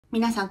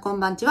皆さんこん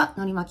ばんちは、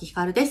のりまきひ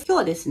かるです。今日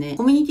はですね、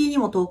コミュニティに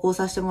も投稿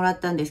させてもらっ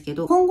たんですけ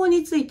ど、今後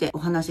についてお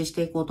話しし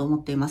ていこうと思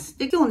っています。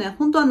で、今日ね、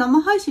本当は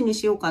生配信に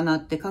しようかな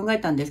って考え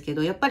たんですけ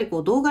ど、やっぱり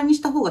動画に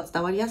した方が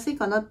伝わりやすい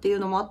かなっていう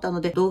のもあった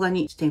ので、動画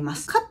にしていま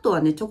す。カットは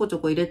ね、ちょこちょ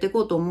こ入れていこ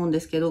うと思うんで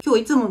すけど、今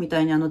日いつもみ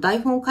たいに台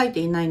本を書いて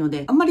いないの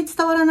で、あんまり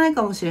伝わらない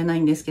かもしれない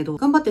んですけど、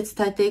頑張って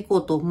伝えていこ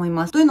うと思い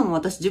ます。というのも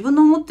私自分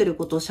の思ってる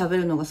ことを喋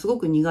るのがすご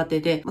く苦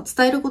手で、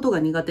伝えることが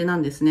苦手な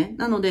んですね。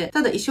なので、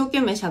ただ一生懸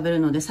命喋る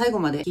ので、最後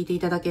まで聞いてい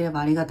ただけれ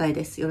ばありがたい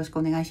です。よろしく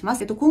お願いしま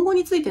す。今後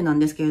についてなん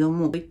ですけれど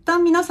も、一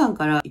旦皆さん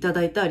からいた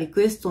だいたリ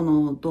クエスト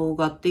の動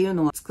画っていう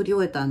のは作り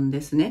終えたんで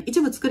すね。一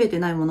部作れて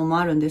ないものも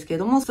あるんですけれ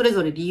ども、それ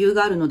ぞれ理由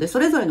があるので、そ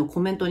れぞれのコ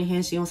メントに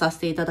返信をさせ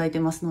ていただいて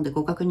ますので、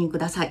ご確認く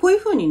ださい。こういう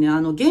風にね、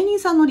芸人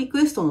さんのリク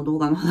エストの動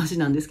画の話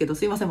なんですけど、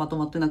すいません、まと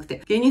まってなく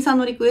て。芸人さん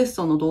のリクエス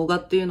トの動画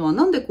っていうのは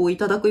なんでい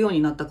ただくよう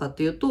になったかっ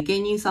ていうと、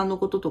芸人さんの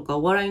こととか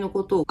お笑いの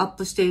ことをアッ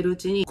プしているう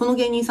ちに、この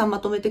芸人さんま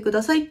とめてく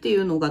ださいってい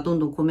うのがどん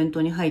どんコメン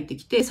トに入って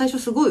きて、最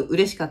初すごい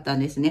嬉しかったん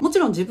ですね。もち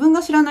ろん自分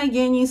が知らない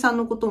芸人さん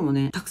のことも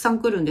ね、たくさん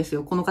来るんです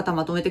よ。この方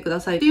まとめてくだ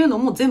さいっていうの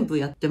も全部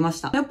やってま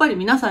した。やっぱり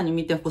皆さんに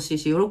見てほしい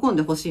し、喜ん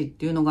でほしいっ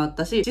ていうのがあっ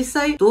たし、実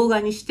際動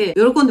画にして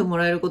喜んでも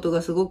らえること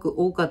がすごく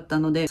多かった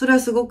ので、それは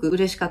すごく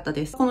嬉しかった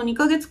です。この2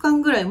ヶ月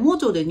間ぐらい盲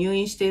腸で入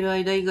院している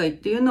間以外っ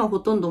ていうのはほ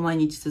とんど毎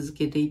日続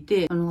けてい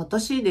て、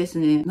私です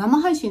ね、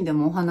生配信で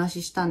もお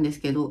話ししたんです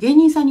けど、芸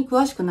人さんに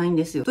詳しくないん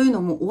ですよ。という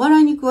のもお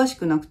笑いに詳し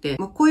くなくて、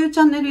こういうチ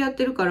ャンネルやっ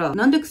てるから、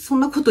なんでそん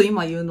なこと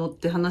今言うのっ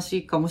て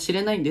話かもし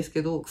れないんです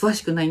けど、詳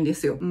しくないんで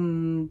すよ。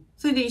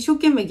それで一生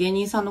懸命芸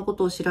人さんのこ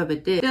とを調べ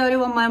て、で、あれ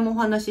は前もお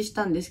話しし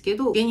たんですけ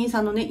ど、芸人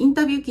さんのね、イン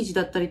タビュー記事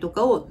だったりと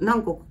かを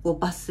何個か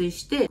抜粋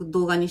して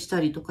動画にした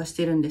りとかし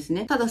てるんです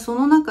ね。ただそ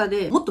の中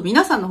でもっと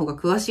皆さんの方が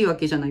詳しいわ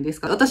けじゃないです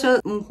か。私は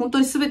もう本当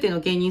に全ての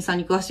芸人さん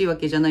に詳しいわ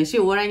けじゃないし、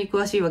お笑いに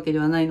詳しいわけで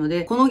はないの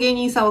で、この芸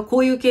人さんはこ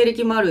ういう経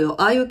歴もあるよ、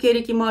ああいう経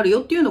歴もあるよ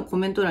っていうのをコ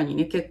メント欄に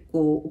ね、結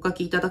構お書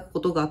きいただくこ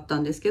とがあった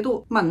んですけ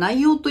ど、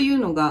内容という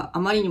のがあ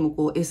まりに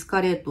もエス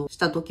カレートし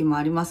た時も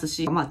あります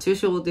し、抽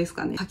象です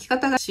かね。書き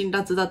方が辛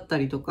辣だった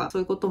りとか、そ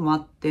ういうこともあ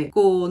って、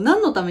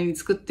何のために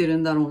作ってる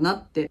んだろうな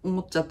って思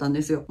っちゃったんで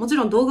すよ。もち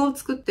ろん動画を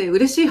作って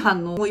嬉しい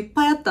反応もいっ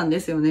ぱいあったんで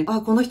すよね。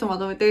この人ま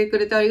とめてく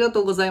れてありが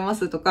とうございま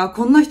すとか、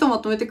こんな人ま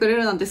とめてくれ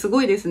るなんてす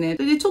ごいですね。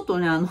それでちょっと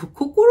ね、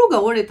心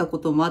が折れたこ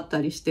ともあっ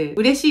たりして、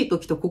嬉しい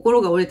時と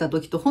心が折れた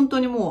時と本当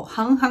にもう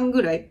半々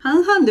ぐらい。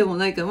半々でも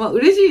ないから、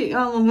嬉しい。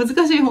もう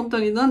難しい本当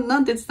に。な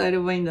んて伝えれ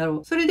ばいいんだろ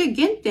う。それで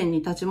原点に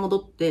立ち戻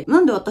って、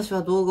なんで私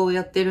は動画を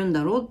やってるん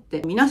だろうっ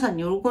て、皆さん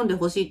に喜んで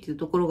ほしいっていう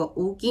ところが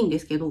大きいんで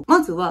すけど、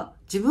まずは、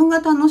自分が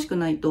楽しく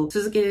ないと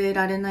続け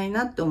られない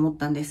なって思っ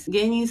たんです。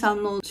芸人さ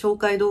んの紹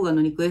介動画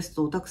のリクエス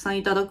トをたくさん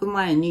いただく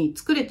前に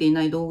作れてい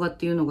ない動画っ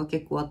ていうのが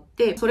結構あっ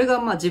て、それが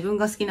自分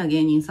が好きな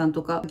芸人さん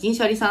とか、銀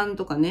シャリさん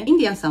とかね、イン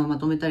ディアンスさんをま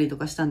とめたりと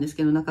かしたんです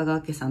けど、中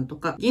川家さんと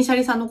か、銀シャ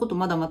リさんのこと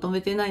まだまと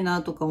めてない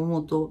なとか思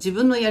うと、自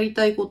分のやり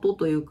たいこと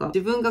というか、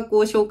自分が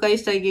紹介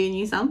したい芸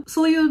人さん、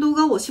そういう動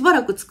画をしば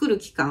らく作る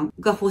期間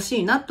が欲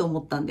しいなって思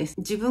ったんです。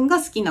自分が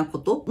好きなこ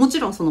と、もち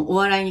ろんそのお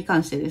笑いに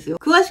関してですよ。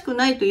詳しく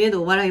ないといえ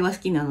どお笑いは好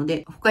きなの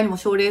で、他にも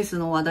賞レース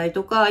の話題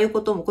とか、ああいう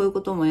こともこういうこ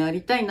ともや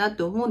りたいなっ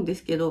て思うんで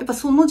すけど、やっぱ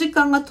その時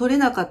間が取れ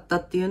なかった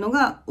っていうの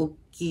が大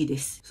きいで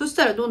す。そし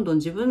たらどんどん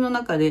自分の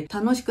中で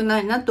楽しくな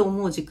いなって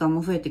思う時間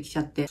も増えてきち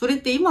ゃって、それっ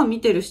て今見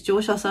てる視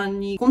聴者さん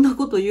にこんな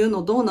こと言う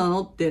のどうな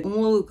のって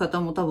思う方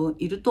も多分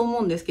いると思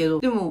うんですけど、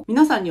でも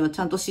皆さんにはち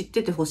ゃんと知っ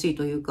ててほしい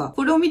というか、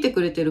これを見て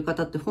くれてる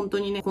方って本当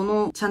にね、こ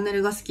のチャンネ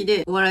ルが好き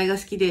で、お笑いが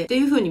好きでって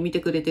いう風に見て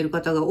くれてる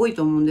方が多い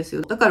と思うんです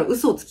よ。だから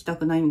嘘をつきた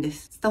くないんで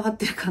す。伝わっ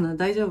てるかな？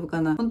大丈夫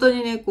かな？本当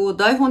にね、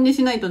台本に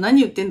しないと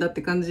何言ってんだっ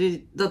て感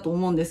じだと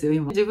思うんですよ、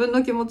今。自分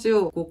の気持ち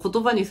を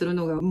言葉にする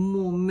のが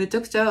もうめち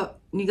ゃくちゃ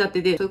苦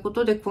手で、というこ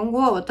とで今後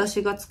は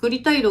私が作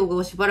りたい動画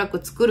をしばら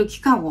く作る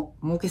期間を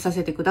設けさ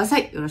せてくださ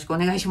い。よろしくお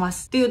願いしま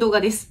す。っていう動画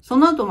です。そ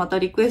の後また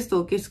リクエスト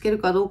を受け付ける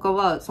かどうか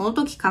は、その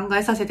時考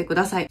えさせてく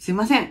ださい。すい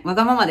ません。わ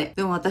がままで。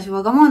でも私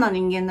わがままな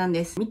人間なん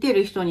です。見て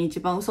る人に一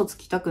番嘘つ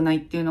きたくない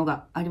っていうの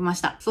がありまし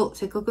た。そう、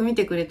せっかく見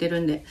てくれてる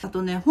んで。あ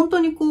とね、本当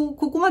にこ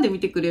こまで見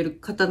てくれる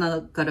方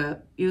だから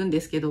言うん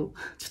ですけど、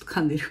ちょっと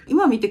噛んでる。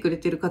今見てくれ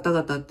てる方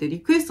々って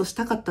リクエストし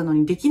たかったの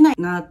にできない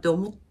なって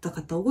思った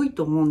方多い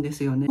と思うんで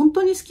すよね。本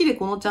当に好き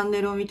でこのチャン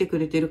ネルを見てく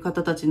れてる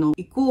方たちの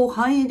意向を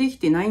反映でき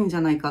てないんじ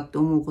ゃないかって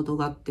思うこと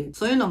があって、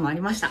そういうのもあ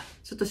りました。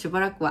ちょっとしば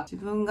らくは自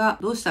分が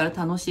どうしたら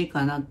楽しい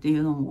かなってい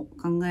うのも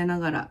考えな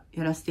がら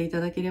やらせてい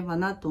ただければ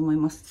なと思い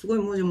ます。すごい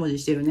もじもじ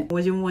してるね。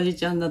もじもじ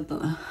ちゃんだった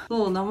な。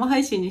そう、生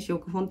配信にしよう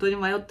か本当に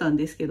迷ったん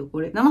ですけど、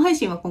これ生配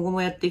信は今後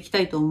もやっていきた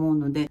いと思う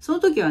ので、その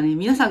時はね、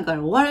皆さんか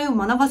らお笑いを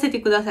学ばせて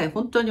ください。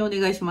本当にお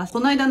願いします。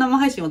この間生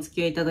配信お付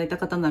き合いいただいた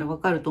方ならわ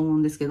かると思う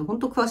んですけど、本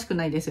当詳しく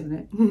ないですよ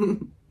ね。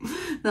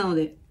なの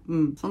で、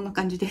そんな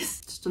感じで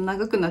す。ちょっと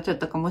長くなっちゃっ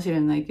たかもしれ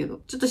ないけ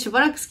ど、ちょっとしば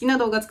らく好きな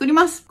動画作り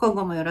ます。今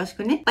後もよろし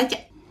くね。バイチャ。